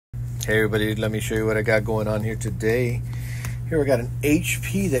Hey everybody, let me show you what I got going on here today. Here I got an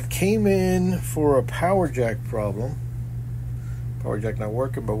HP that came in for a power jack problem. Power jack not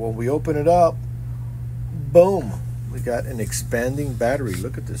working, but when we open it up, boom, we got an expanding battery.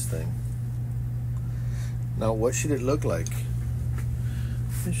 Look at this thing. Now what should it look like?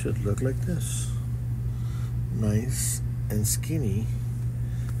 It should look like this. Nice and skinny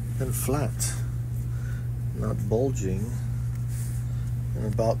and flat, not bulging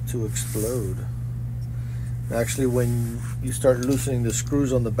and about to explode. Actually, when you start loosening the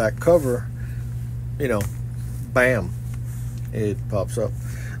screws on the back cover, you know, bam, it pops up.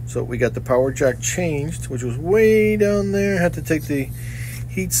 So we got the power jack changed, which was way down there. Had to take the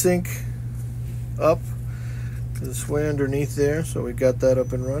heat sink up because it's way underneath there. So we got that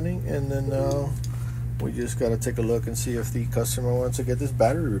up and running, and then now we just got to take a look and see if the customer wants to get this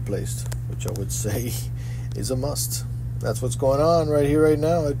battery replaced, which I would say is a must. That's what's going on right here, right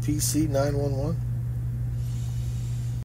now at PC 911.